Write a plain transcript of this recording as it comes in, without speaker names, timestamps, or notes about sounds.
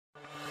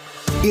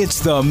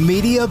It's the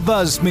Media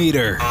Buzz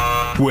Meter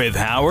with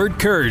Howard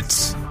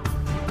Kurtz.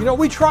 You know,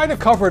 we try to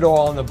cover it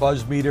all in the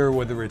Buzz Meter,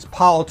 whether it's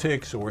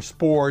politics or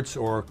sports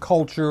or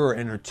culture or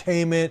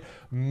entertainment,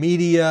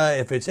 media.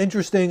 If it's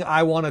interesting,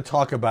 I want to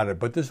talk about it.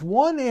 But there's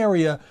one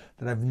area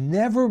that I've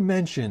never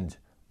mentioned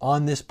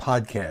on this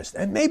podcast,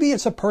 and maybe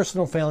it's a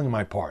personal failing on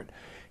my part.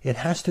 It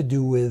has to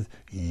do with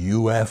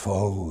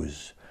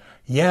UFOs.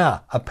 Yeah,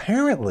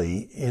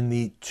 apparently in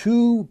the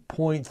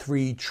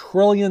 $2.3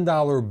 trillion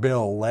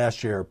bill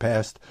last year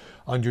passed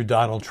under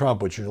Donald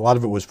Trump, which a lot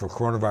of it was for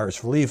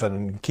coronavirus relief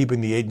and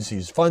keeping the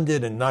agencies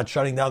funded and not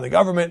shutting down the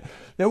government,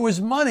 there was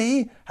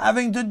money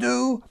having to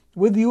do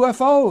with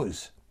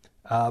UFOs.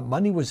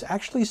 Money was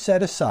actually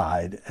set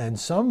aside, and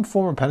some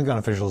former Pentagon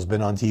officials have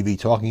been on TV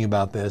talking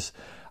about this,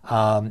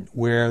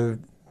 where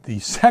the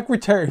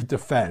Secretary of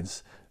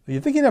Defense,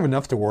 you think he'd have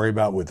enough to worry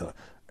about with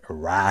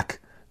Iraq,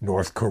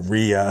 North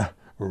Korea,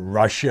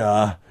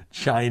 Russia,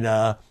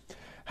 China,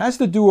 has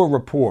to do a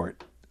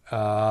report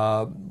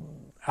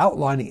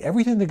outlining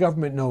everything the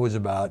government knows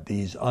about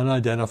these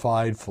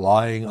unidentified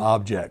flying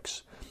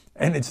objects.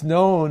 And it's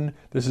known,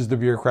 this is the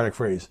bureaucratic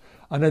phrase,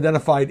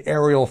 unidentified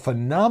aerial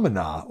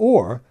phenomena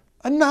or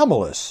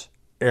anomalous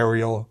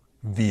aerial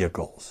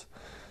vehicles.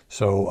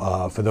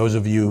 So for those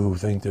of you who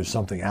think there's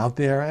something out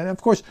there, and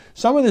of course,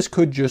 some of this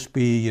could just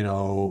be,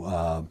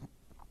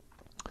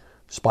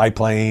 spy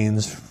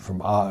planes from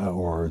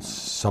or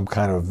some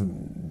kind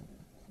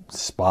of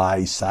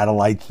spy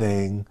satellite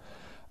thing.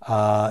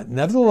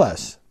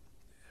 Nevertheless,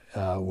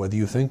 whether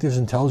you think there's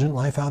intelligent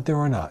life out there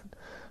or not,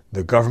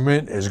 the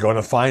government is going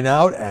to find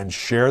out and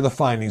share the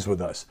findings with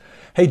us.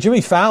 Hey,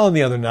 Jimmy Fallon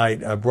the other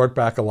night brought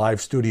back a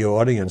live studio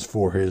audience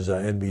for his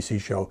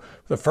NBC show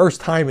for the first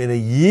time in a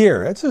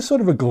year. It's a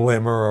sort of a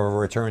glimmer of a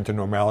return to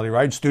normality,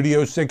 right?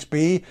 Studio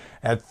 6B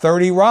at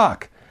 30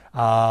 Rock.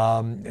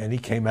 And he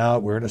came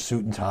out wearing a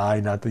suit and tie,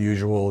 not the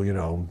usual,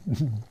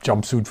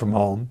 jumpsuit from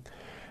home.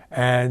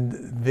 And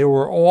there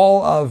were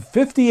all of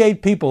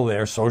 58 people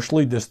there,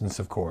 socially distanced,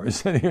 of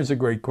course. And here's a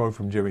great quote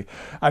from Jimmy.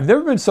 "I've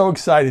never been so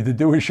excited to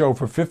do a show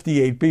for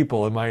 58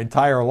 people in my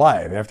entire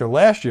life. After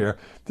last year,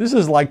 this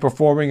is like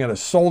performing at a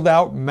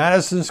sold-out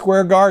Madison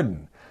Square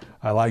Garden."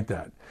 I like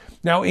that.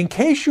 Now, in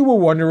case you were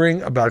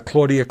wondering about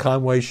Claudia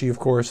Conway, she, of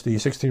course, the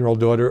 16-year-old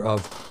daughter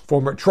of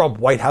former Trump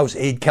White House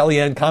aide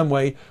Kellyanne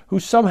Conway,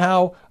 who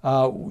somehow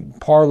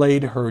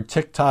parlayed her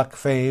TikTok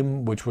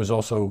fame, which was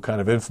also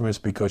kind of infamous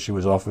because she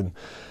was often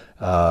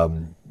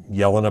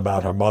yelling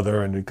about her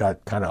mother, and it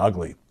got kind of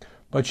ugly.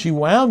 But she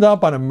wound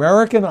up on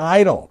American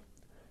Idol.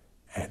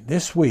 And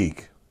this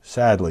week,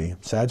 sadly,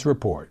 sad to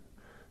report,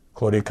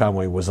 Claudia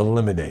Conway was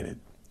eliminated.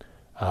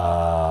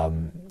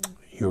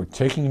 "You're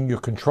taking your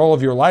control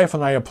of your life,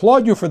 and I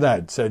applaud you for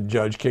that," said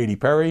Judge Katy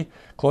Perry.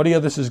 "Claudia,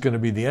 this is going to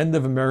be the end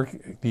of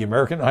the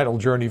American Idol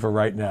journey for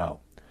right now."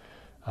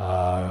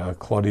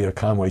 Claudia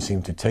Conway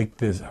seemed to take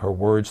her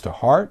words to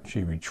heart.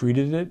 She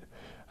retweeted it.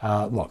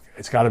 Look,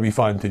 it's got to be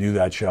fun to do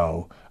that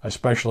show,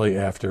 especially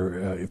if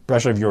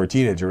you're a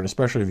teenager, and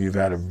especially if you've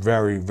had a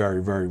very,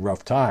 very, very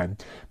rough time.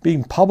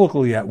 Being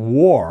publicly at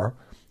war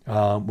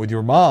with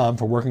your mom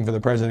for working for the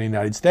President of the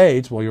United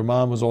States. Well, your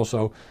mom was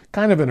also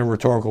kind of in a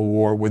rhetorical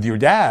war with your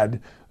dad,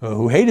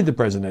 who hated the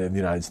President of the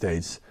United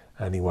States.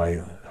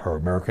 Anyway, her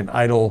American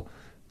Idol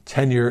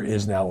tenure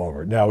is now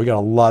over. Now, we got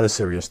a lot of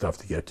serious stuff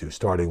to get to,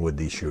 starting with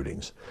these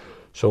shootings.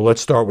 So let's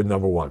start with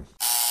number one.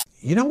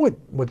 You know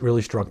what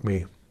really struck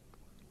me?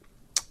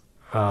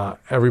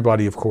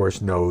 Everybody, of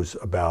course, knows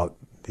about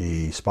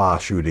the spa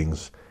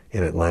shootings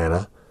in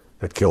Atlanta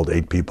that killed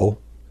 8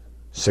 people,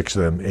 6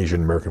 of them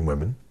Asian American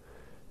women.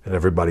 And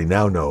everybody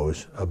now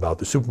knows about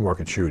the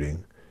supermarket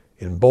shooting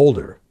in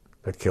Boulder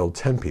that killed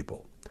 10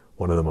 people.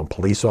 One of them a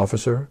police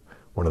officer,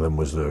 one of them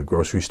was the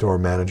grocery store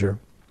manager.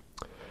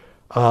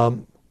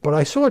 But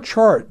I saw a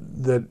chart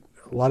that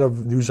a lot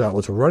of news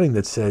outlets were running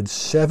that said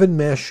 7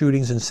 mass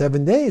shootings in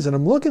 7 days. And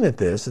I'm looking at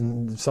this,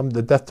 and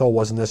the death toll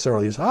wasn't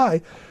necessarily as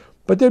high,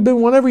 but there'd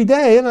been one every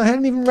day, and I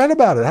hadn't even read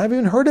about it. I hadn't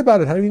even heard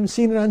about it. I hadn't even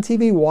seen it on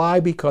TV.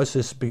 Why? Because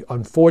this,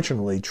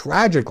 unfortunately,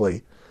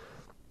 tragically,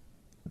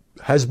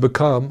 has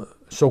become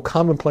so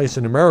commonplace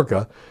in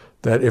America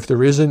that if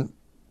there isn't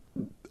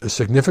a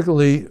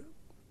significantly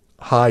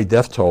high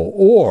death toll,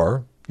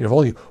 or if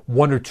only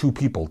 1 or 2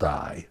 people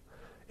die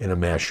in a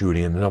mass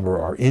shooting and the number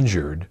are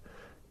injured,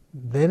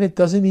 then it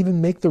doesn't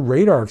even make the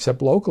radar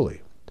except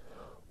locally.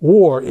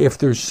 Or if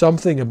there's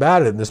something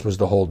about it, and this was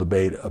the whole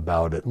debate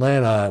about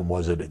Atlanta, and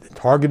was it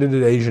targeted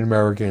at Asian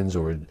Americans,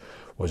 or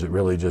was it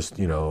really just,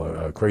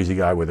 a crazy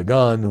guy with a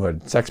gun who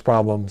had sex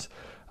problems?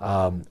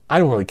 I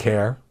don't really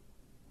care.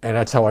 And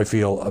that's how I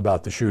feel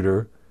about the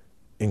shooter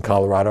in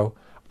Colorado.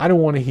 I don't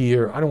want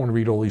to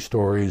read all these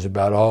stories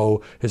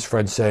about, his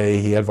friends say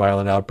he had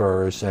violent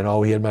outbursts, and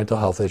he had mental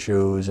health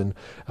issues, and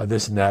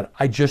this and that.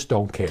 I just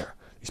don't care.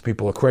 These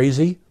people are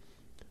crazy.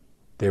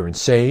 They're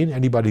insane.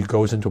 Anybody who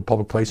goes into a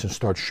public place and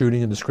starts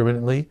shooting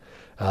indiscriminately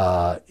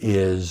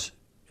is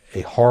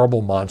a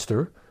horrible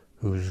monster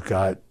who's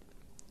got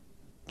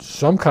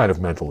some kind of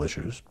mental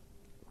issues.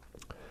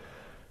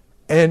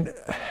 And,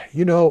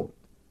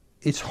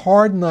 it's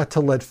hard not to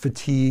let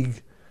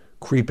fatigue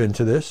creep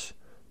into this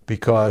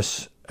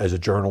because as a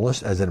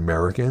journalist, as an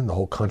American, the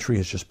whole country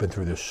has just been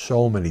through this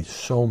so many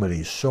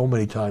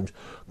times,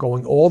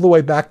 going all the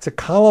way back to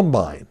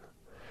Columbine.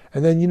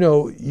 And then,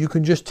 you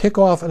can just tick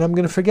off, and I'm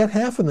going to forget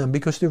half of them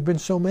because there have been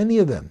so many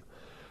of them.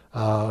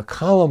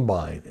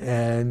 Columbine,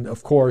 and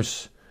of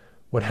course,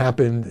 what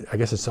happened, I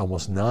guess it's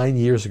almost 9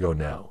 years ago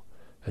now,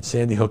 at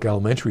Sandy Hook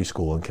Elementary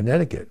School in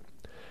Connecticut,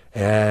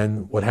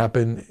 and what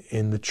happened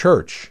in the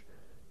church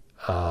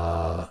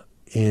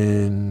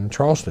in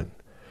Charleston,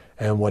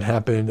 and what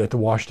happened at the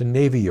Washington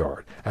Navy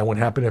Yard, and what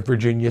happened at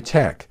Virginia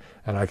Tech,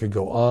 and I could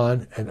go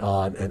on and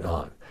on and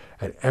on.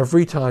 And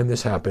every time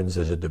this happens,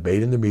 there's a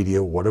debate in the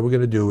media. What are we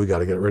going to do? We got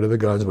to get rid of the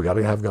guns. We got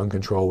to have gun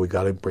control. We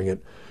got to bring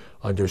it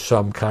under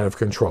some kind of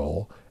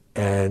control.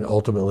 And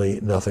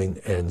ultimately, nothing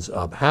ends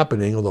up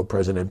happening, although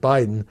President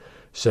Biden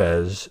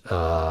says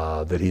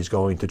that he's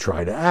going to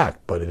try to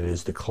act. But it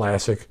is the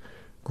classic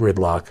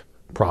gridlock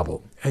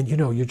problem. And,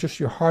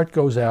 your heart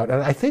goes out.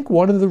 And I think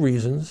one of the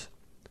reasons,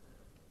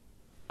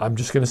 I'm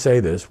just going to say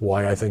this,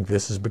 why I think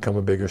this has become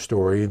a bigger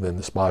story than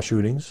the spa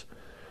shootings,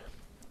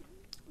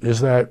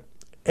 is that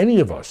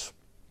any of us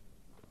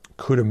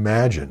could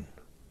imagine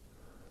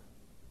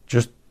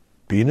just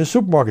being in a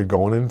supermarket,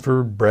 going in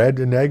for bread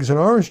and eggs and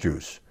orange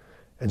juice,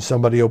 and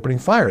somebody opening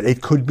fire.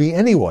 It could be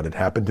anyone. It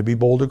happened to be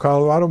Boulder,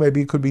 Colorado.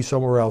 Maybe it could be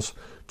somewhere else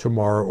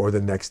tomorrow or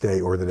the next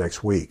day or the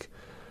next week.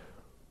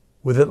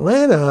 With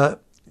Atlanta,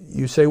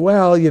 you say,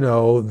 well,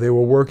 they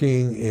were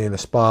working in a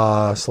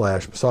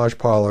spa/massage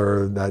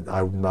parlor. That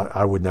I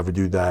would never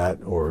do that,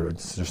 or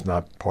it's just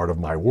not part of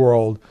my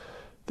world.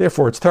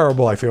 Therefore, it's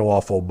terrible. I feel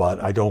awful,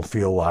 but I don't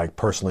feel like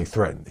personally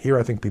threatened. Here,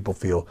 I think people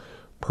feel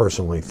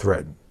personally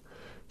threatened.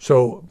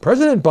 So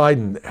President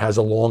Biden has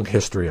a long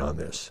history on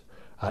this.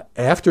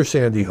 After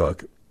Sandy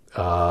Hook,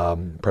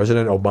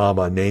 President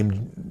Obama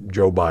named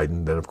Joe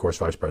Biden, then of course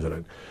Vice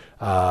President,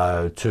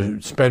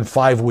 to spend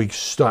 5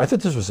 weeks. I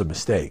thought this was a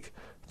mistake.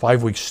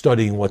 5 weeks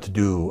studying what to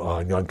do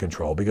on gun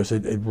control because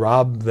it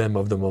robbed them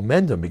of the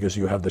momentum because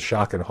you have the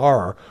shock and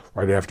horror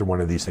right after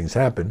one of these things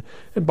happened.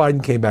 And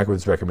Biden came back with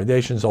his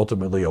recommendations.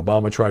 Ultimately,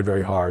 Obama tried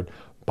very hard.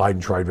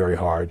 Biden tried very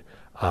hard.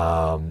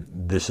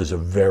 This is a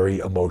very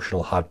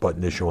emotional,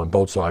 hot-button issue on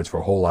both sides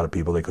for a whole lot of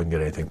people. They couldn't get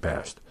anything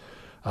passed.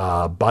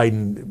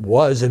 Biden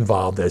was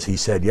involved, as he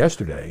said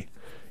yesterday,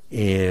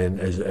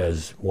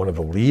 as one of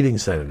the leading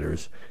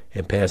senators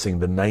in passing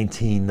the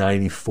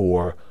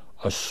 1994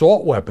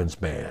 assault weapons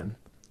ban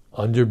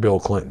under Bill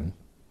Clinton,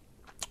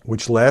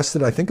 which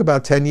lasted, I think,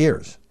 about 10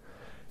 years.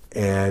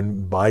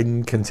 And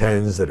Biden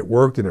contends that it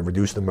worked and it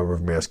reduced the number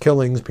of mass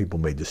killings. People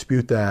may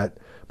dispute that.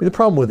 But the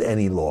problem with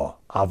any law,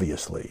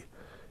 obviously,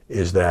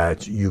 is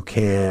that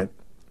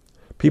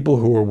people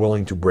who are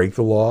willing to break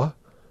the law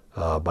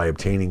by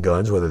obtaining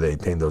guns, whether they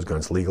obtain those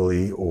guns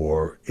legally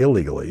or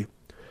illegally,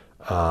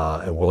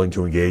 and willing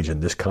to engage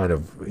in this kind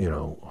of,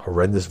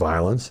 horrendous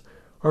violence,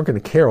 aren't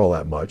going to care all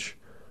that much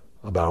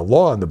about a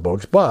law in the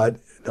books. But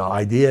the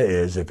idea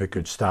is if it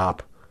could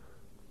stop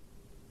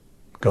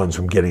guns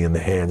from getting in the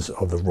hands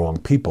of the wrong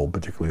people,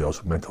 particularly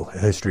those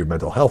with history of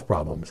mental health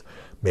problems,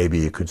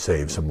 maybe it could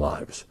save some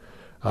lives.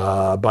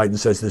 Biden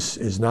says this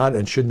is not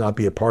and should not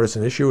be a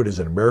partisan issue. It is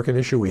an American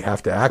issue. We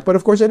have to act. But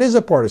of course, it is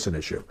a partisan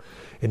issue.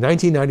 In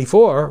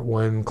 1994,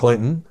 when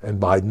Clinton and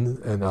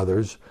Biden and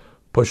others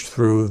pushed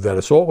through that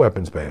assault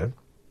weapons ban,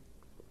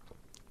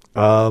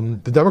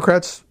 the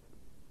Democrats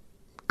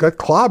got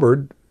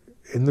clobbered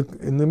in the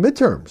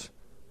midterms.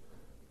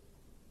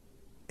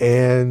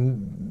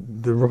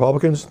 And the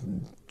Republicans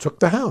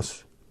took the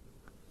House.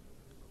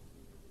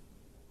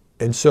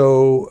 And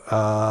so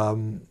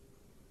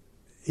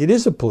it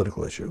is a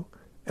political issue.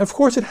 Of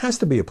course, it has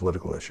to be a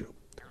political issue.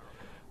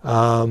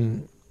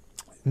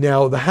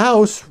 Now, the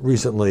House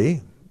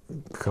recently,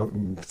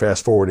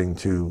 fast forwarding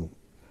to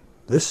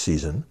this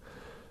season,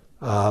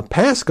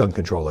 passed gun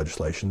control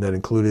legislation that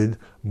included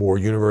more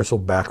universal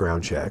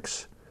background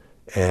checks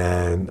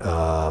and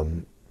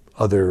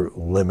other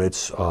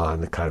limits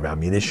on the kind of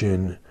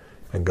ammunition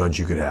and guns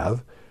you could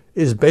have.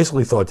 It is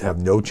basically thought to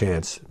have no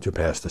chance to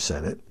pass the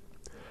Senate.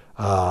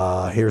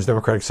 Here's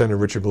Democratic Senator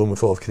Richard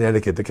Blumenthal of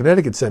Connecticut. The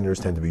Connecticut senators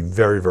tend to be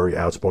very, very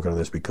outspoken on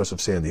this because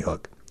of Sandy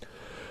Hook.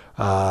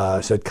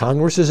 Said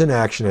Congress's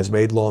inaction has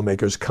made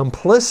lawmakers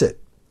complicit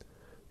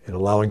in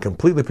allowing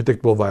completely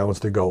predictable violence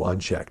to go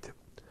unchecked.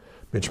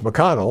 Mitch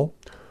McConnell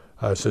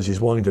says he's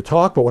willing to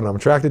talk, but what I'm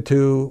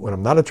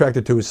not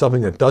attracted to is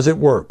something that doesn't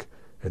work.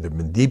 And there have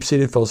been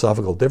deep-seated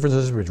philosophical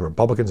differences between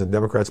Republicans and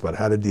Democrats about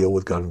how to deal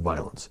with gun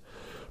violence.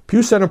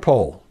 Pew Center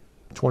poll,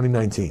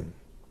 2019.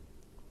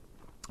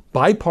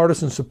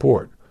 Bipartisan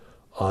support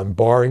on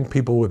barring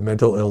people with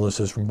mental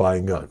illnesses from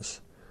buying guns.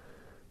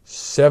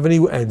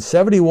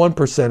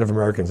 71% of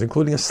Americans,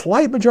 including a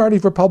slight majority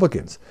of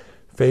Republicans,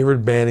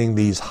 favored banning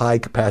these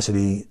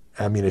high-capacity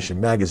ammunition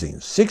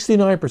magazines.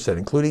 69%,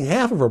 including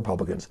half of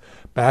Republicans,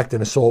 backed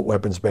an assault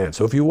weapons ban.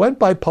 So if you went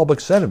by public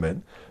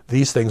sentiment,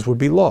 these things would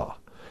be law.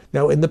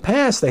 Now, in the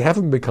past, they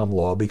haven't become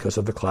law because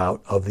of the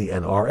clout of the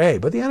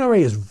NRA. But the NRA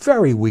is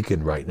very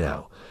weakened right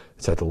now.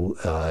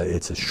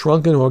 It's a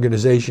shrunken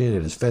organization.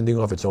 It is fending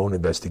off its own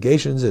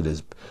investigations. It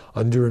is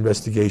under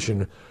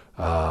investigation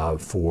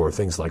for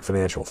things like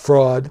financial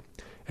fraud.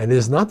 And it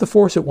is not the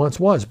force it once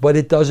was. But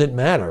it doesn't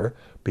matter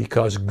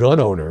because gun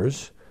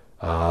owners,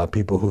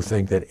 people who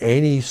think that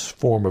any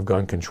form of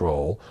gun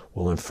control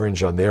will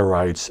infringe on their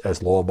rights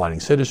as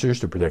law-abiding citizens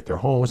to protect their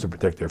homes, to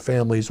protect their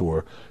families,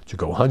 or to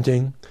go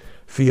hunting,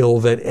 feel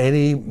that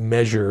any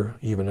measure,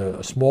 even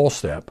a small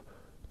step,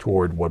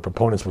 toward what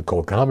proponents would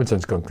call common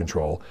sense gun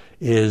control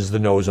is the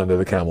nose under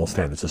the camel's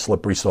tent. It's a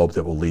slippery slope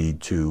that will lead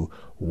to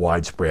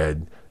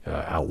widespread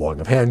outlawing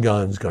of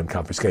handguns, gun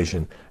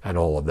confiscation, and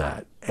all of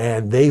that.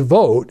 And they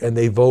vote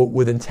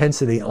with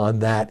intensity on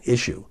that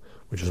issue,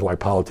 which is why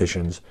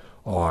politicians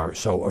are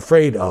so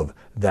afraid of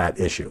that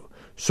issue.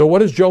 So what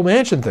does Joe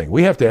Manchin think?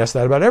 We have to ask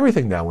that about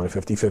everything now in a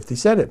 50-50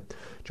 Senate.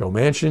 Joe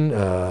Manchin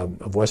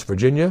of West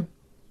Virginia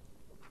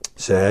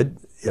said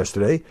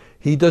yesterday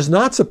he does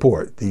not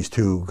support these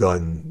two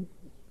gun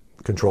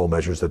control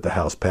measures that the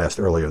House passed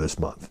earlier this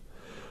month.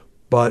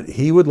 But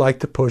he would like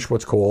to push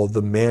what's called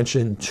the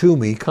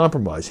Manchin-Toomey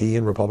compromise. He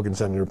and Republican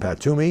Senator Pat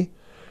Toomey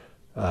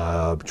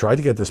tried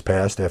to get this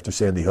passed after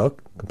Sandy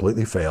Hook,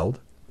 completely failed.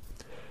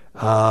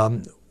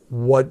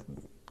 What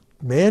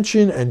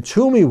Manchin and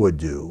Toomey would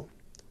do,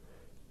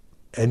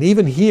 and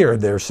even here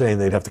they're saying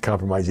they'd have to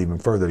compromise even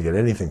further to get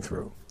anything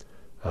through.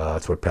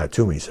 That's what Pat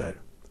Toomey said.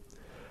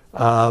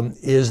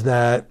 Is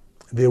that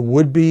there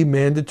would be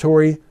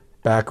mandatory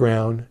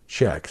background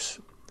checks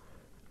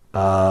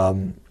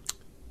for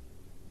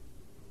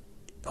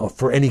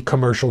any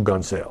commercial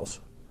gun sales.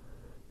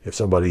 If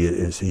somebody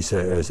is, he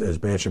says, as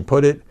Manchin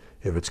put it,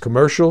 if it's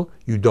commercial,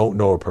 you don't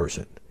know a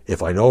person.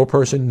 If I know a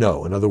person,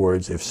 no. In other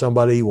words, if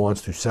somebody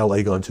wants to sell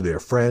a gun to their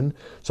friend,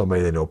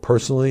 somebody they know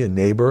personally, a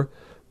neighbor,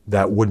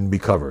 that wouldn't be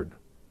covered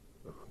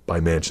by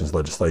Manchin's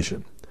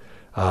legislation.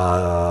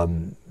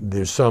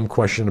 There's some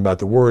question about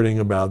the wording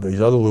about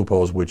these other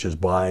loopholes, which is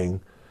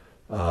buying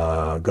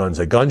guns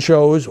at gun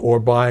shows or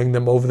buying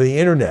them over the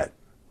internet.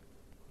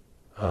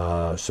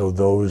 So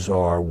those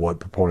are what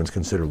proponents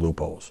consider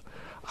loopholes.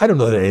 I don't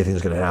know that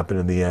anything's going to happen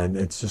in the end.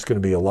 It's just going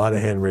to be a lot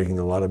of hand-wringing,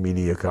 a lot of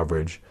media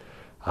coverage.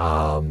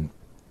 And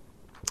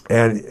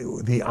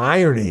the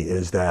irony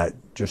is that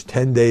just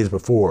 10 days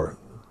before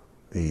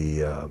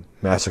the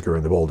massacre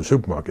in the Boulder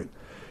supermarket,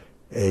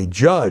 a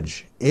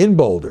judge in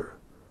Boulder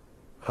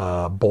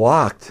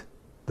blocked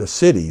the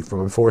city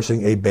from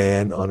enforcing a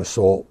ban on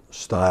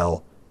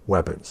assault-style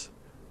weapons.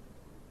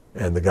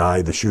 And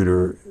the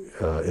shooter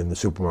in the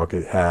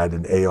supermarket had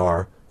an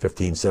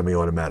AR-15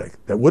 semi-automatic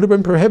that would have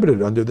been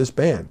prohibited under this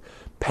ban,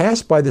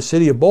 passed by the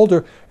city of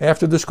Boulder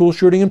after the school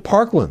shooting in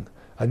Parkland.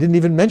 I didn't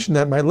even mention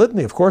that in my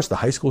litany. Of course, the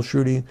high school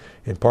shooting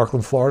in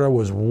Parkland, Florida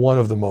was one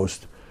of the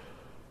most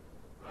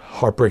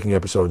heartbreaking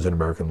episodes in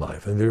American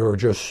life, and there are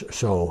just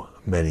so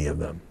many of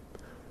them.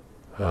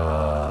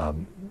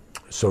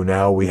 So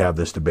now we have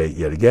this debate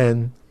yet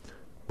again,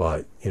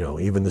 but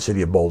even the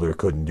city of Boulder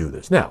couldn't do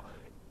this. Now,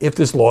 if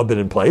this law had been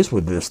in place,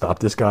 would this stop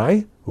this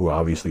guy, who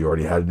obviously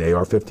already had an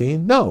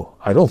AR-15? No,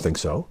 I don't think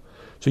so.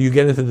 So you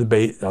get into the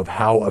debate of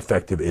how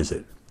effective is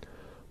it.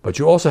 But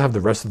you also have the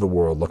rest of the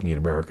world looking at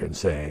America and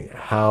saying,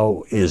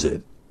 how is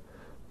it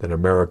that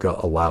America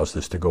allows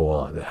this to go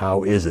on?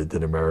 How is it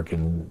that America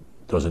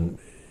doesn't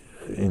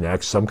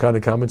enact some kind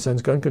of common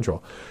sense gun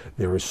control?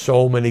 There are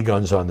so many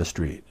guns on the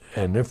street.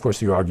 And of course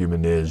the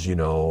argument is,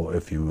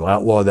 if you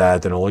outlaw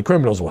that, then only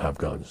criminals will have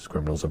guns.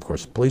 Criminals, of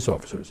course, police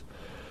officers.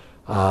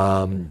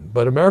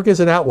 But America is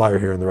an outlier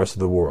here in the rest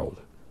of the world,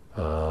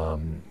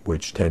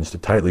 which tends to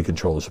tightly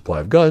control the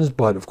supply of guns.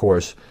 But of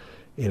course,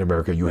 in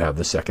America, you have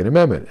the Second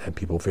Amendment, and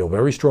people feel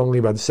very strongly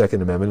about the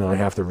Second Amendment, and I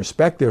have to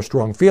respect their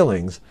strong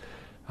feelings,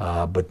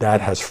 but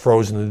that has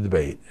frozen the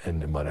debate. And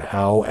no matter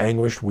how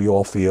anguished we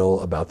all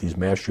feel about these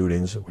mass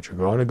shootings, which are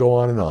going to go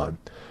on and on,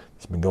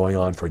 it's been going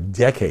on for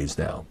decades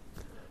now.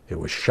 It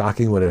was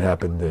shocking when it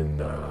happened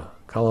in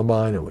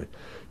Columbine. It was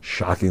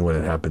shocking when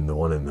it happened, the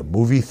one in the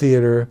movie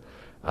theater.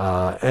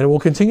 And it will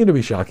continue to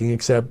be shocking,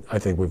 except I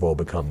think we've all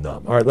become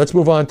numb. All right, let's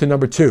move on to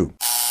number 2,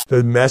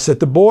 the mess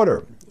at the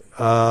border.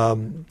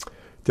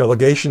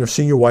 Delegation of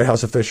senior White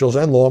House officials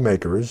and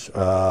lawmakers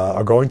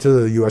are going to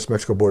the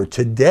U.S.-Mexico border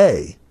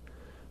today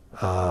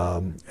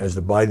as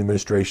the Biden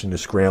administration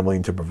is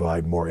scrambling to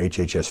provide more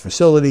HHS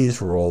facilities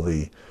for all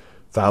the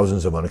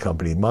thousands of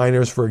unaccompanied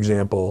minors, for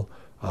example.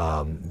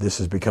 This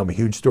has become a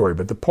huge story.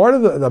 But the part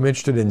of that I'm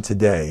interested in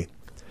today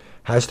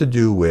has to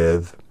do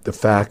with the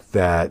fact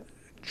that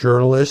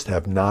journalists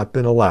have not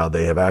been allowed.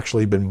 They have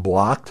actually been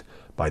blocked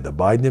by the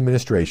Biden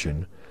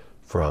administration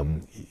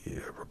from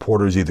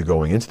reporters either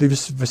going into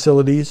these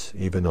facilities,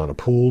 even on a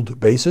pooled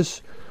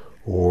basis,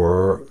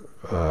 or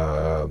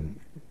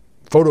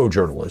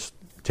photojournalists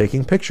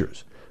taking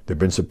pictures. There have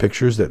been some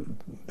pictures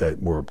that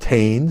were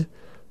obtained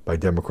by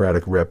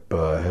Democratic Rep.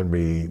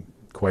 Henry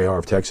Cuellar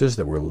of Texas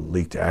that were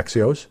leaked to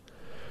Axios,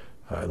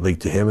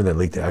 leaked to him and then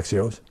leaked to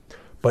Axios.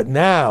 But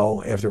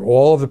now, after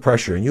all of the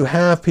pressure, and you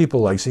have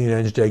people like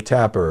CNN's Jake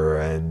Tapper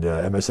and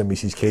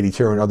MSNBC's Katie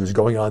Tur and others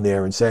going on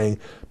there and saying,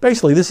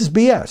 basically, this is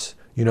BS.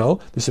 You know,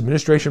 this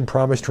administration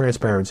promised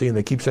transparency, and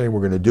they keep saying we're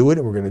going to do it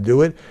and we're going to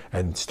do it,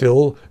 and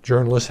still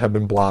journalists have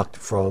been blocked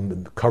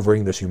from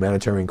covering this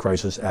humanitarian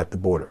crisis at the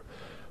border.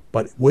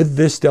 But with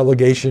this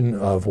delegation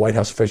of White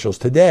House officials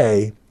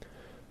today,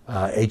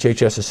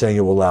 HHS is saying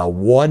it will allow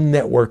one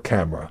network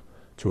camera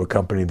to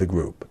accompany the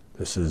group.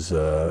 This is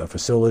a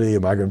facility, a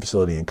migrant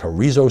facility in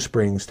Carrizo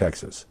Springs,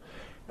 Texas.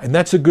 And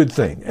that's a good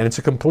thing. And it's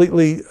a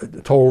completely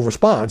total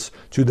response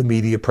to the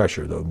media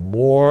pressure. The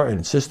more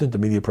insistent the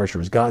media pressure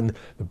has gotten,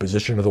 the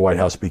position of the White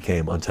House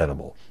became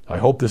untenable. I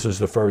hope this is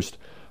the first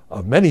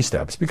of many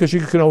steps, because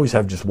you can always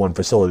have just one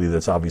facility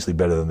that's obviously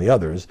better than the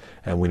others,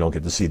 and we don't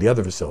get to see the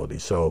other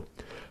facilities. So,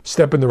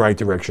 step in the right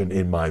direction,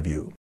 in my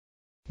view.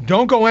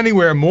 Don't go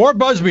anywhere. More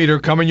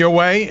BuzzMeter coming your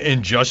way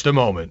in just a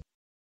moment.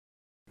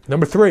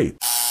 Number 3,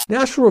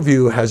 National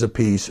Review has a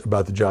piece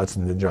about the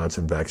Johnson &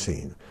 Johnson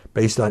vaccine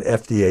based on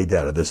FDA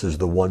data. This is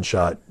the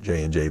one-shot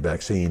J&J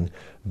vaccine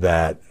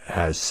that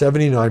has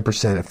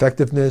 79%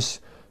 effectiveness,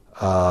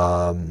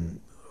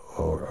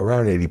 or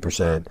around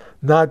 80%,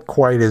 not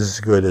quite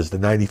as good as the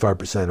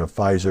 95% of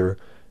Pfizer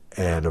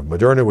and of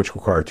Moderna, which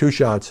require 2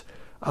 shots,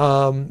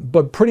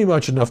 but pretty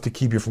much enough to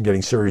keep you from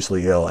getting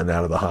seriously ill and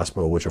out of the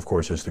hospital, which of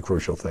course is the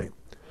crucial thing.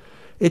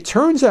 It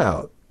turns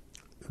out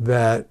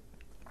that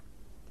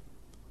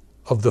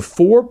of the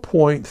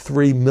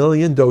 4.3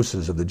 million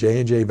doses of the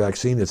J&J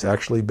vaccine that's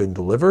actually been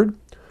delivered,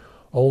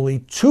 only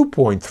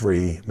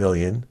 2.3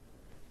 million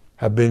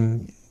have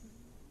been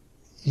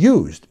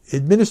used,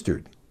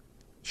 administered,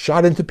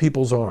 shot into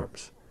people's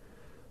arms.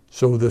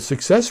 So the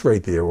success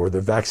rate there, or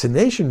the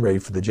vaccination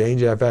rate for the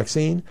J&J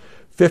vaccine,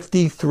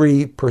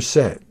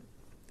 53%.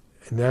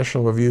 And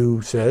National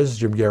Review says,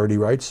 Jim Garrity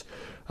writes,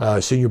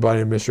 senior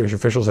Biden administration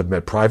officials have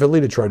met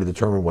privately to try to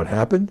determine what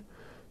happened.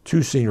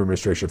 2 senior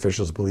administration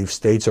officials believe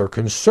states are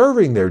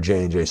conserving their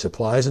J&J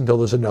supplies until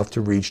there's enough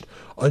to reach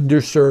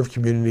underserved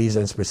communities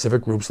and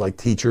specific groups like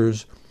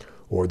teachers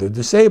or the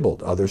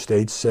disabled. Other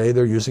states say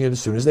they're using it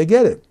as soon as they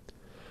get it.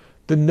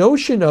 The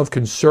notion of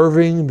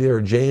conserving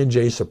their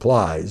J&J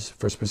supplies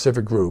for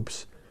specific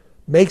groups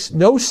makes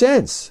no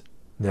sense,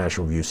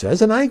 National Review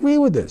says, and I agree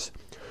with this.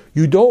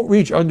 You don't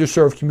reach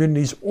underserved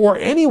communities or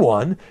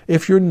anyone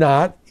if you're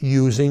not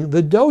using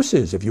the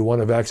doses. If you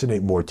want to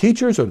vaccinate more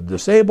teachers or the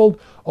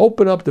disabled,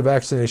 open up the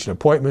vaccination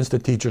appointments to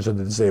teachers and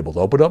the disabled.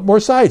 Open up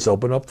more sites.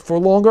 Open up for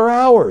longer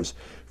hours.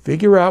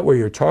 Figure out where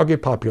your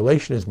target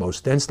population is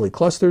most densely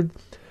clustered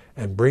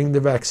and bring the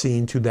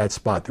vaccine to that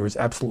spot. There is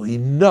absolutely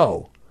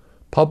no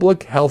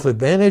public health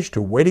advantage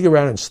to waiting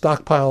around and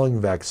stockpiling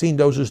vaccine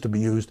doses to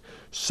be used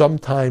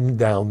sometime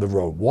down the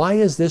road. Why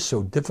is this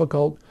so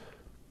difficult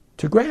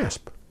to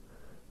grasp?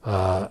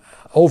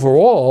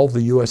 Overall,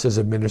 the U.S. has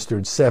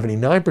administered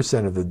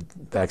 79% of the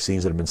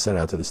vaccines that have been sent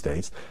out to the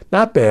states.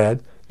 Not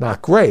bad,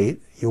 not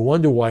great. You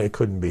wonder why it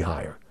couldn't be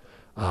higher.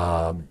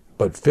 But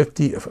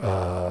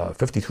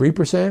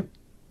 53%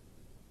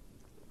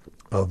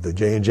 of the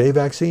J&J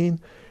vaccine,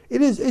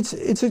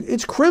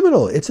 it's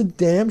criminal. It's a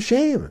damn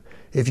shame.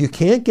 If you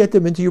can't get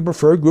them into your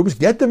preferred groups,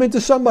 get them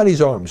into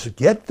somebody's arms.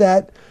 Get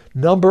that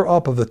number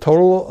up of the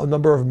total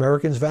number of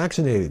Americans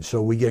vaccinated so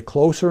we get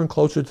closer and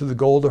closer to the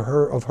goal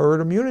of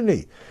herd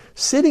immunity.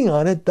 Sitting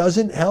on it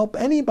doesn't help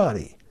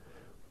anybody.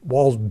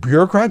 While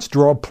bureaucrats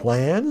draw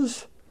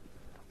plans,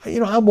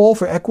 I'm all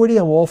for equity.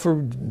 I'm all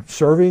for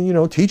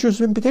serving,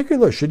 teachers in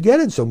particular should get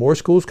it so more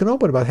schools can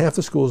open. About half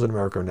the schools in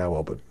America are now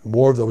open.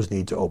 More of those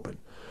need to open.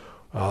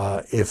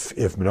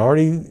 If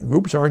minority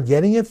groups aren't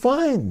getting it,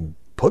 fine.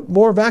 Put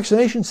more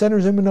vaccination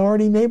centers in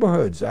minority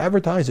neighborhoods.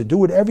 Advertise it. Do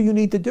whatever you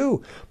need to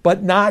do.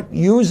 But not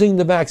using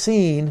the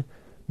vaccine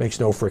makes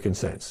no frickin'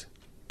 sense.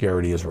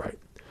 Garrity is right.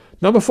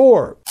 Number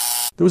 4,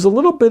 there was a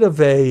little bit of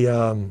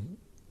a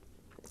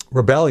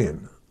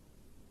rebellion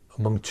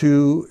among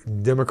 2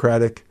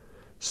 Democratic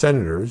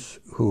senators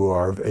who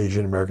are of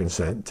Asian American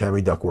descent,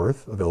 Tammy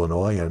Duckworth of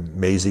Illinois and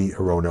Mazie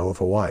Hirono of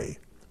Hawaii.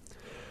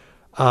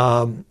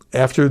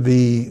 After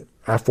the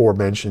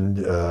aforementioned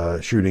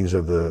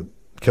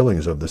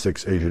killings of the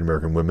 6 Asian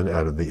American women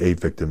out of the 8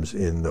 victims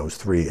in those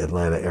 3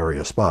 Atlanta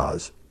area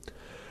spas,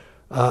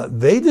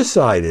 they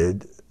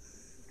decided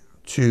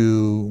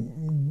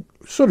to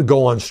sort of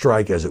go on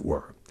strike, as it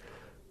were,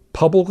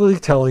 publicly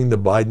telling the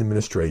Biden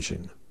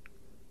administration.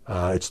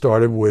 It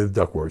started with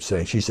Duckworth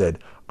she said,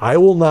 I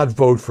will not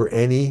vote for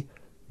any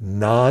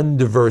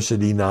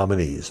non-diversity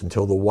nominees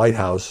until the White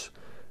House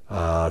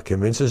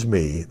convinces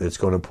me that it's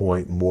going to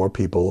appoint more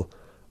people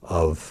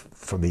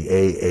from the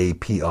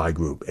AAPI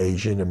group,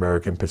 Asian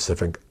American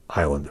Pacific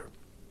Islander.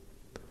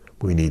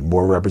 We need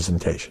more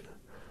representation.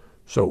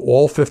 So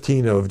all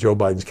 15 of Joe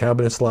Biden's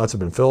cabinet slots have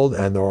been filled,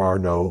 and there are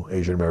no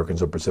Asian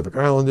Americans or Pacific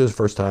Islanders,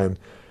 first time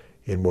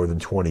in more than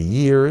 20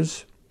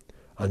 years.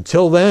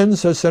 Until then,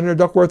 says Senator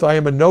Duckworth, I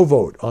am a no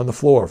vote on the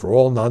floor for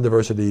all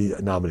non-diversity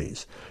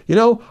nominees.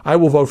 I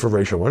will vote for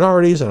racial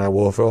minorities and I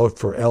will vote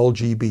for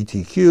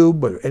LGBTQ,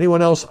 but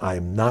anyone else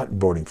I'm not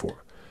voting for.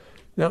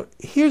 Now,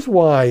 here's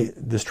why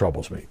this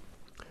troubles me.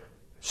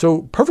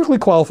 So perfectly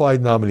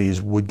qualified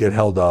nominees would get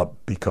held up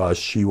because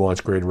she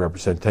wants greater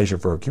representation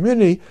for her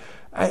community,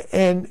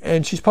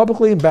 And she's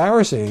publicly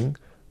embarrassing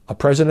a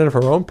president of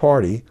her own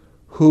party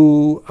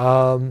who,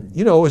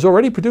 has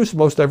already produced the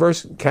most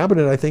diverse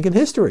cabinet, I think, in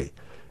history,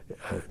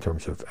 in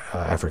terms of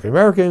African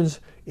Americans,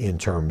 in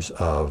terms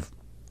of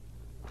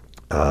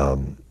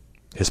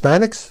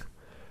Hispanics.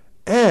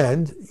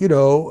 And,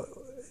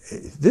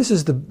 this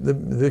is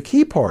the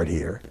key part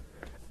here.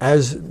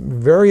 As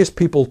various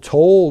people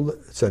told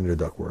Senator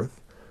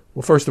Duckworth,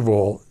 well, first of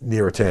all,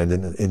 Neera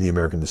Tanden, Indian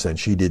American descent,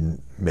 she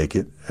didn't make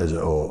it as an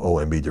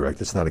OMB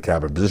director. It's not a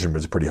cabinet position, but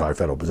it's a pretty high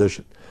federal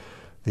position.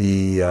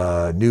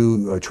 The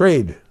new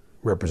trade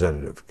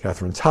representative,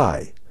 Catherine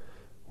Tai,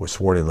 was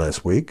sworn in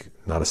last week.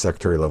 Not a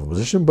secretary-level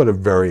position, but a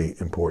very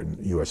important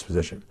U.S.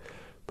 position.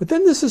 But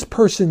then there's this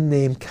person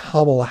named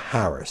Kamala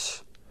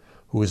Harris,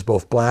 who is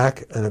both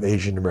black and of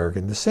Asian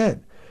American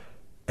descent.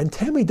 And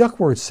Tammy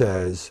Duckworth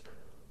says,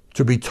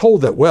 to be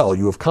told that, well,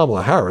 you have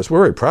Kamala Harris, we're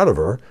very proud of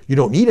her, you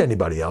don't need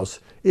anybody else,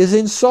 is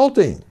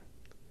insulting.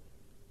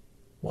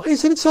 Why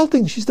is it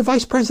insulting? She's the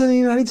vice president of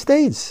the United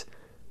States.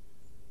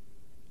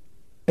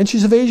 And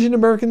she's of Asian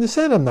American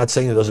descent. I'm not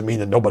saying it doesn't mean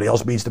that nobody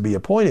else needs to be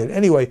appointed.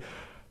 Anyway,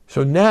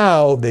 so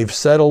now they've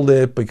settled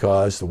it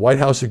because the White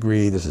House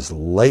agreed, this is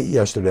late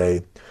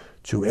yesterday,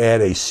 to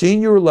add a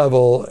senior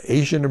level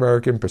Asian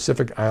American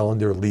Pacific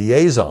Islander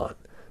liaison,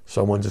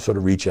 someone to sort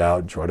of reach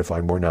out and try to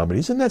find more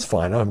nominees. And that's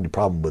fine. I don't have any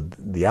problem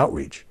with the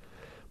outreach.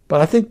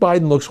 But I think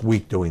Biden looks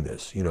weak doing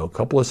this. A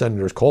couple of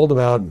senators called him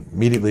out. And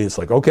immediately it's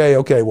like, okay,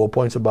 we'll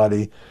appoint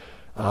somebody.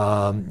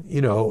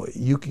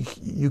 You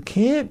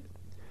can't.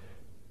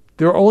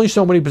 There are only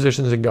so many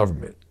positions in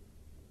government.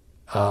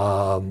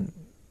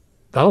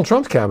 Donald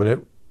Trump's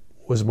cabinet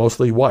was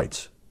mostly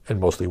whites and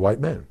mostly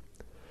white men.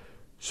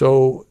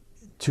 So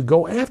to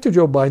go after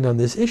Joe Biden on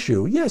this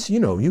issue, yes,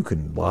 you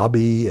can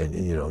lobby and,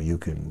 you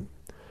can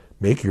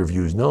make your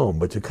views known,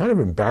 but to kind of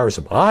embarrass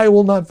him, I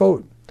will not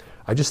vote.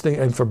 I just think,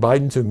 and for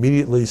Biden to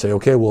immediately say,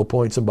 okay, we'll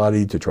appoint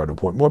somebody to try to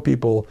appoint more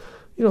people,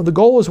 the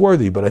goal is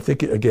worthy, but I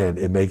think, again,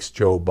 it makes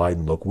Joe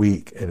Biden look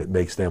weak and it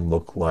makes them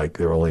look like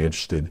they're only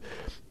interested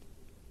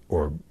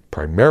or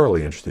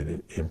primarily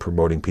interested in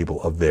promoting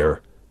people of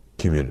their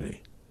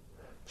community.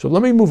 So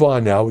let me move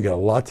on now. We got a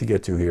lot to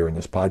get to here in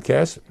this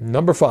podcast.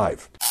 Number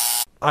 5.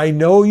 I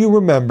know you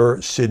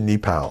remember Sidney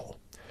Powell.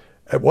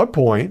 At what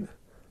point,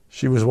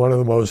 she was one of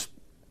the most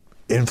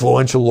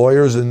influential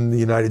lawyers in the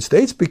United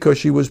States because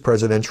she was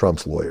President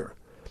Trump's lawyer.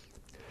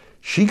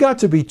 She got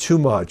to be too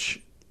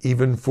much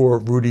even for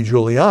Rudy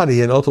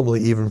Giuliani and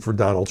ultimately even for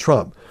Donald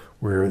Trump,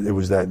 where there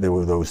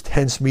were those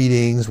tense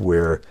meetings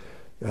where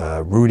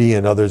Rudy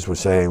and others were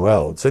saying,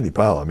 well, Sidney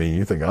Powell,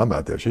 you think I'm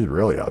out there? She's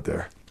really out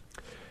there.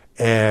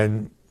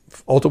 And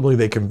ultimately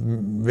they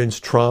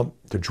convinced Trump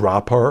to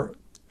drop her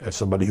as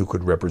somebody who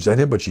could represent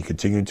him, but she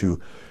continued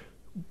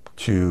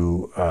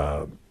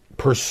to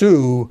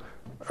pursue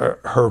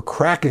her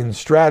Kraken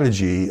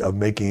strategy of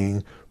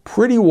making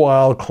pretty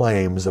wild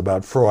claims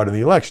about fraud in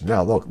the election.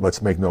 Now, look,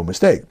 let's make no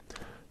mistake.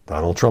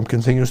 Donald Trump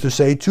continues to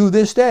say to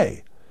this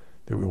day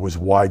there was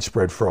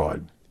widespread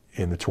fraud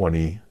in the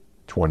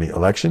 2020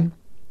 election.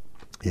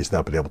 He has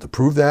not been able to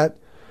prove that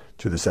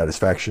to the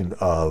satisfaction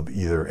of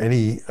either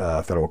any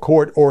federal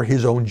court or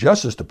his own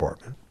Justice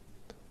Department.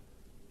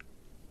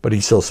 But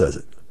he still says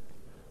it.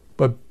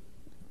 But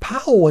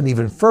Powell went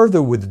even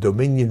further with the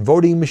Dominion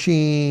voting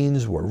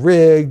machines were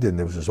rigged and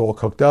there was this all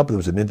cooked up. There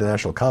was an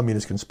international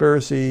communist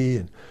conspiracy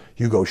and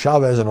Hugo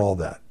Chavez and all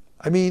that.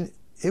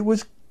 It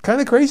was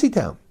kind of crazy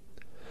town.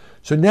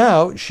 So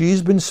now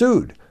she's been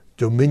sued.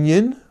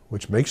 Dominion,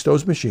 which makes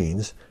those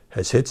machines,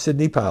 has hit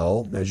Sidney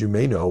Powell, as you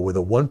may know, with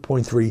a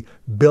 $1.3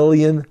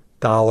 billion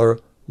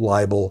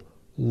libel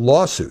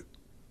lawsuit.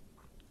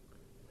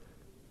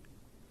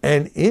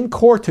 And in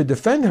court to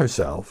defend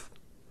herself,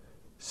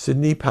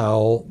 Sidney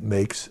Powell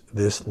makes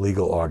this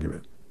legal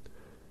argument,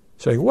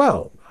 saying,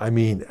 well,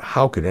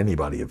 how could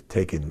anybody have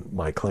taken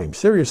my claim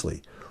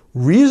seriously?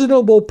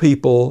 Reasonable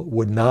people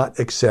would not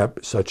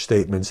accept such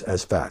statements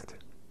as fact.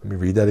 Let me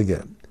read that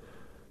again.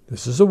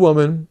 This is a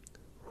woman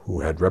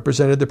who had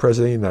represented the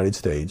President of the United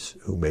States,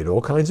 who made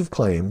all kinds of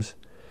claims,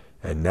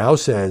 and now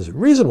says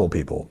reasonable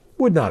people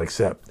would not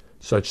accept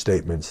such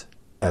statements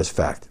as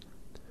fact.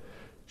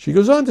 She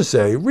goes on to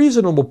say,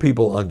 reasonable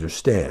people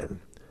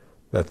understand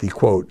that the,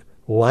 quote,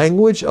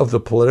 language of the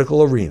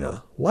political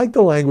arena, like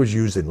the language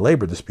used in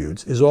labor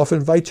disputes, is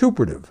often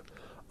vituperative,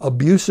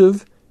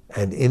 abusive,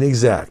 and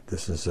inexact.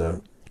 This is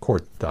a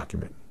court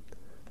document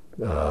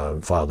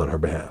filed on her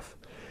behalf.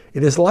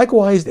 It is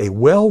likewise a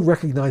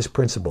well-recognized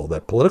principle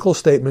that political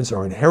statements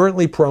are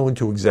inherently prone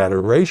to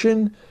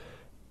exaggeration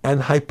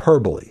and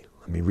hyperbole.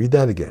 Let me read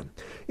that again.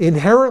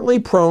 Inherently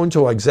prone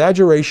to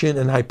exaggeration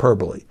and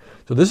hyperbole.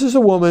 So this is a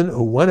woman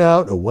who went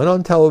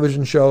on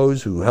television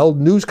shows, who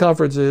held news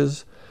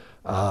conferences.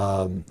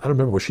 I don't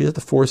remember, was she at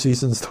the Four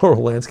Seasons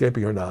Total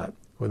Landscaping or not?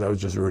 Well, that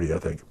was just Rudy, I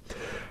think.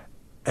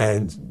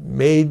 And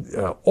made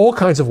all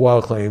kinds of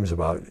wild claims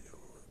about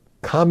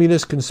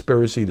communist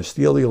conspiracy to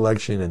steal the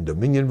election and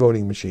Dominion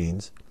voting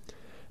machines.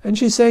 And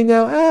she's saying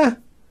now,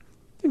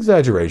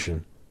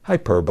 exaggeration,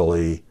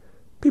 hyperbole.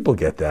 People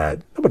get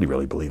that. Nobody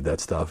really believed that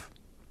stuff.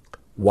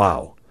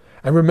 Wow.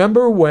 And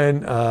remember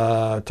when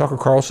Tucker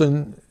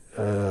Carlson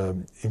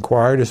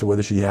inquired as to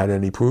whether she had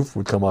any proof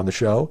would come on the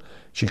show?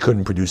 She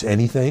couldn't produce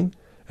anything.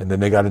 And then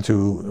they got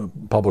into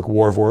public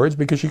war of words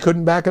because she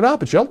couldn't back it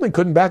up. And she ultimately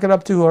couldn't back it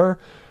up to her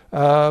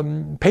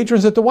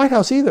patrons at the White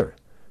House either.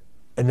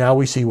 And now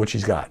we see what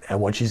she's got.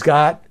 And what she's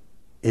got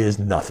is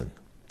nothing.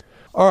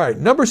 All right,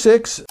 number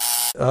 6,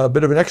 a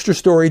bit of an extra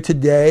story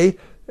today.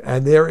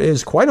 And there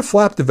is quite a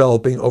flap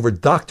developing over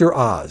Dr.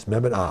 Oz,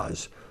 Mehmet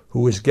Oz,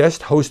 who is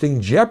guest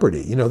hosting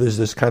Jeopardy. You know, there's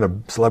this kind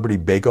of celebrity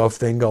bake-off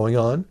thing going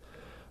on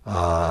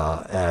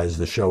as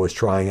the show is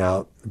trying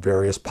out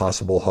various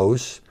possible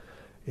hosts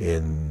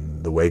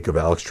in the wake of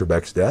Alex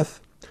Trebek's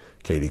death.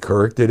 Katie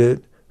Couric did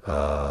it,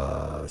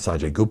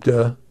 Sanjay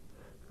Gupta,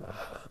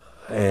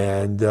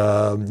 and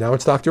now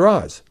it's Dr.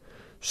 Oz.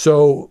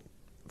 So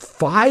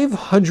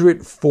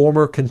 500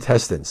 former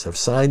contestants have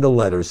signed a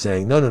letter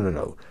saying,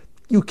 no,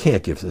 you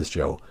can't give this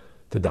show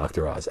to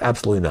Dr. Oz.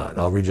 Absolutely not.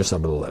 I'll read you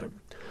some of the letter.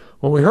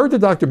 When we heard that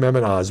Dr.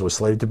 Mehmet Oz was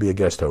slated to be a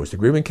guest host,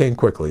 agreement came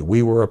quickly.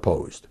 We were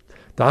opposed.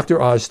 Dr.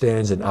 Oz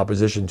stands in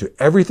opposition to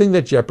everything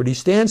that Jeopardy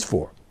stands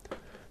for.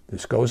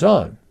 This goes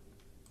on.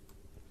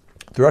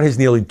 Throughout his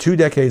nearly 2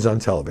 decades on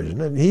television,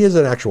 and he is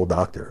an actual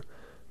doctor,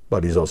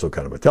 but he's also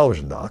kind of a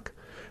television doc,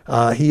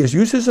 he has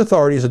used his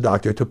authority as a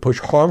doctor to push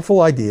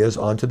harmful ideas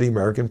onto the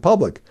American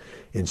public,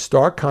 in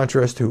stark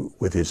contrast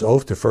with his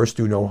oath to first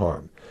do no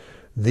harm.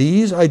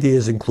 These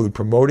ideas include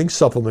promoting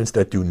supplements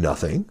that do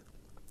nothing.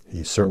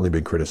 He's certainly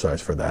been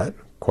criticized for that,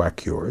 quack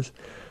cures.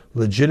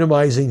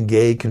 Legitimizing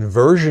gay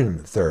conversion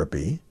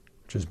therapy,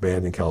 which is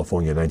banned in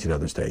California and 19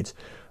 other states.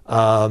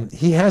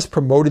 He has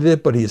promoted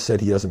it, but he has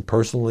said he doesn't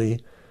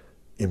personally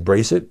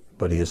embrace it,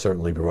 but he has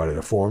certainly provided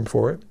a forum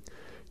for it.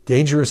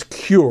 Dangerous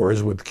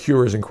cures, with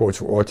cures in quotes,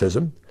 for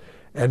autism.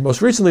 And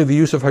most recently, the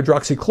use of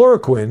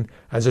hydroxychloroquine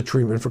as a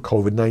treatment for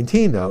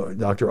COVID-19. Now,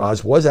 Dr.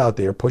 Oz was out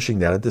there pushing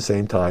that at the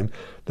same time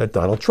that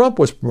Donald Trump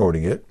was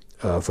promoting it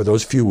for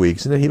those few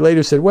weeks. And then he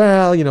later said,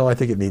 well, I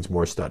think it needs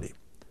more study.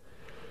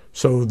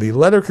 So the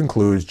letter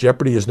concludes,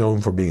 Jeopardy is known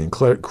for being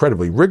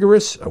incredibly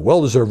rigorous, a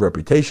well-deserved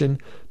reputation.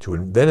 To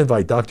then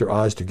invite Dr.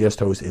 Oz to guest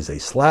host is a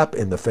slap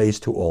in the face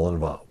to all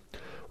involved.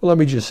 Well, let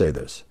me just say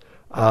this.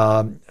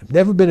 I've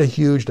never been a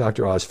huge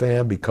Dr. Oz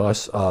fan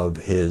because of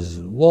his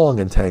long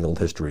and tangled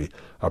history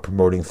of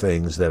promoting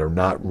things that are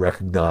not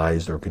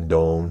recognized or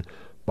condoned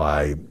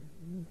by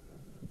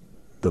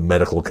the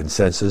medical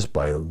consensus,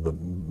 by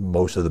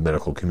most of the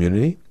medical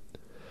community.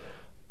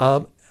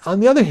 On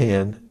the other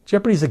hand,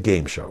 Jeopardy's a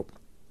game show.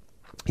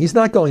 He's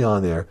not going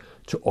on there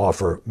to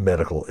offer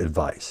medical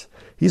advice.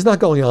 He's not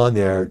going on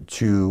there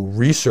to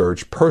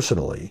research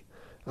personally.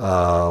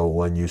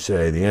 When you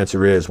say the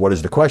answer is, what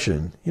is the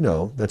question?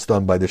 That's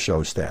done by the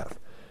show staff.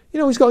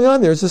 He's going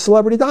on there as a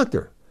celebrity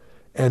doctor.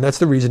 And that's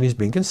the reason he's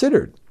being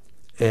considered.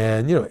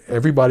 And,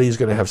 everybody's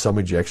going to have some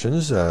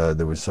objections.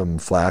 There was some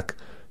flack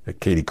that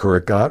Katie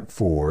Couric got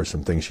for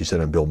some things she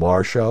said on Bill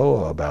Maher's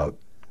show about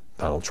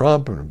Donald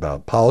Trump and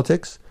about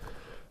politics.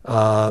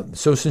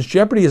 So since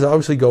Jeopardy is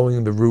obviously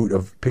going the route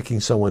of picking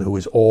someone who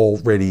is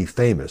already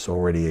famous,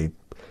 already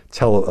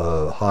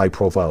a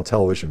high-profile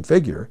television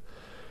figure,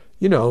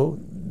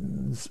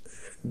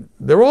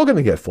 they're all going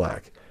to get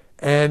flack.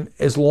 And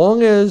as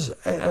long as,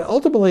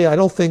 ultimately, I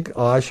don't think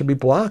I should be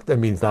blocked. I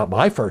mean, it's not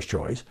my first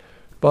choice.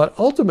 But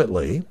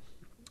ultimately,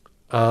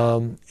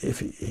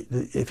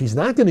 if he's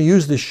not going to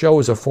use this show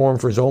as a forum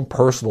for his own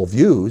personal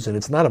views, and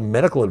it's not a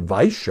medical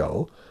advice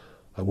show,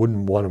 I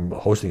wouldn't want him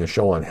hosting a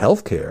show on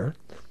healthcare,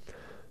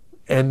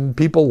 and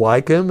people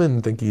like him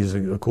and think he's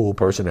a cool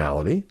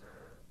personality,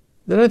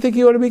 then I think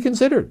he ought to be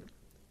considered.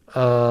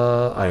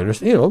 I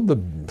understand,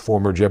 the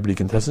former Jeopardy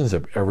contestants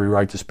have every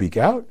right to speak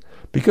out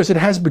because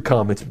it's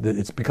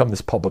become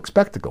this public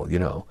spectacle,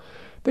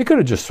 They could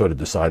have just sort of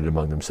decided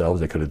among themselves.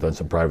 They could have done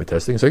some private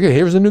testing. It's like, okay,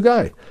 here's a new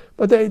guy.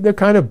 But they're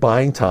kind of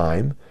buying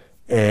time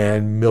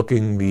and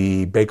milking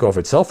the bake-off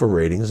itself for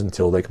ratings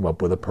until they come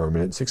up with a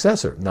permanent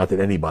successor. Not that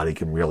anybody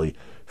can really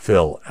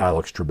fill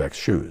Alex Trebek's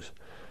shoes.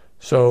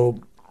 So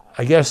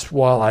I guess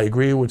while I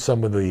agree with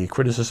some of the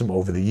criticism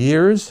over the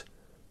years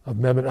of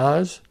Mehmet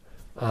Oz,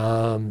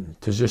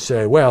 to just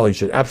say, well, he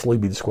should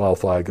absolutely be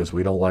disqualified because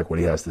we don't like what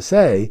he has to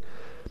say,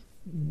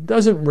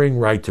 doesn't ring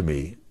right to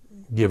me,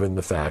 given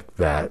the fact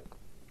that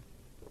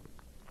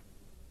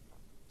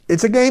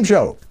it's a game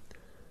show.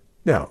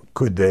 Now,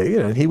 could they?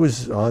 And he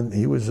was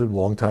a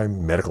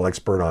longtime medical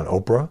expert on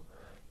Oprah,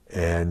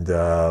 and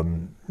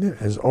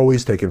has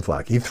always taken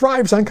flack. He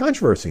thrives on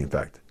controversy. In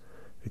fact,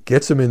 it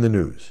gets him in the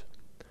news.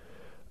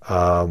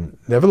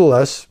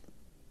 Nevertheless,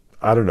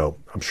 I don't know.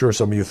 I'm sure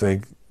some of you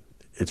think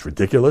it's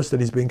ridiculous that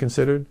he's being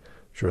considered.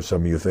 I'm sure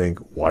some of you think,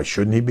 why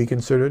shouldn't he be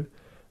considered?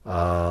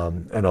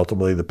 And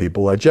ultimately, the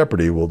people at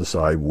Jeopardy will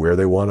decide where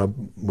they want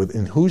to,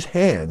 in whose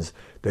hands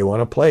they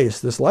want to place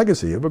this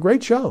legacy of a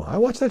great show. I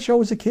watched that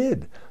show as a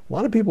kid. A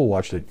lot of people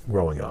watched it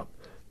growing up.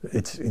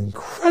 It's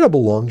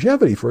incredible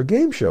longevity for a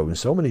game show. And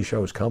so many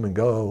shows come and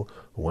go.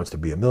 Who Wants to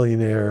Be a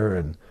Millionaire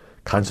and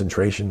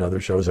Concentration, other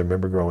shows I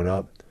remember growing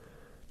up.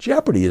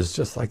 Jeopardy is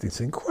just like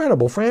this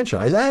incredible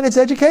franchise, and it's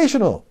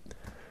educational.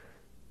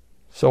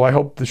 So I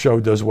hope the show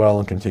does well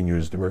and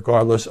continues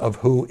regardless of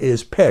who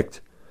is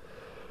picked.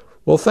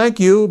 Well, thank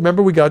you.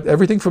 Remember, we got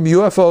everything from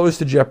UFOs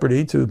to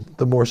Jeopardy to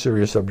the more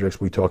serious subjects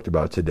we talked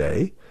about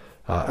today.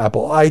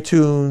 Apple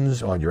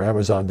iTunes, on your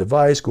Amazon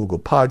device, Google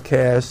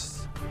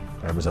Podcasts,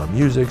 Amazon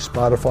Music,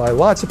 Spotify,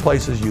 lots of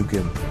places you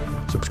can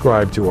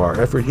subscribe to our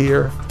effort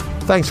here.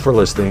 Thanks for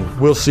listening.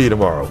 We'll see you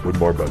tomorrow with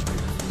more BuzzMeter.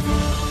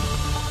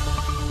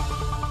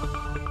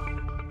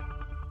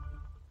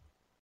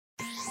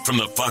 From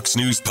the Fox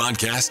News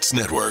Podcasts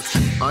Network.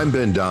 I'm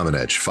Ben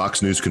Domenech,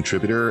 Fox News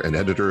contributor and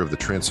editor of the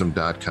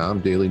Transom.com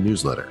daily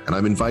newsletter, and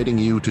I'm inviting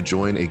you to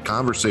join a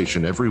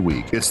conversation every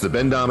week. It's the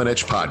Ben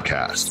Domenech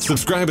Podcast.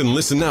 Subscribe and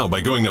listen now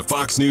by going to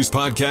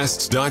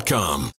foxnewspodcasts.com.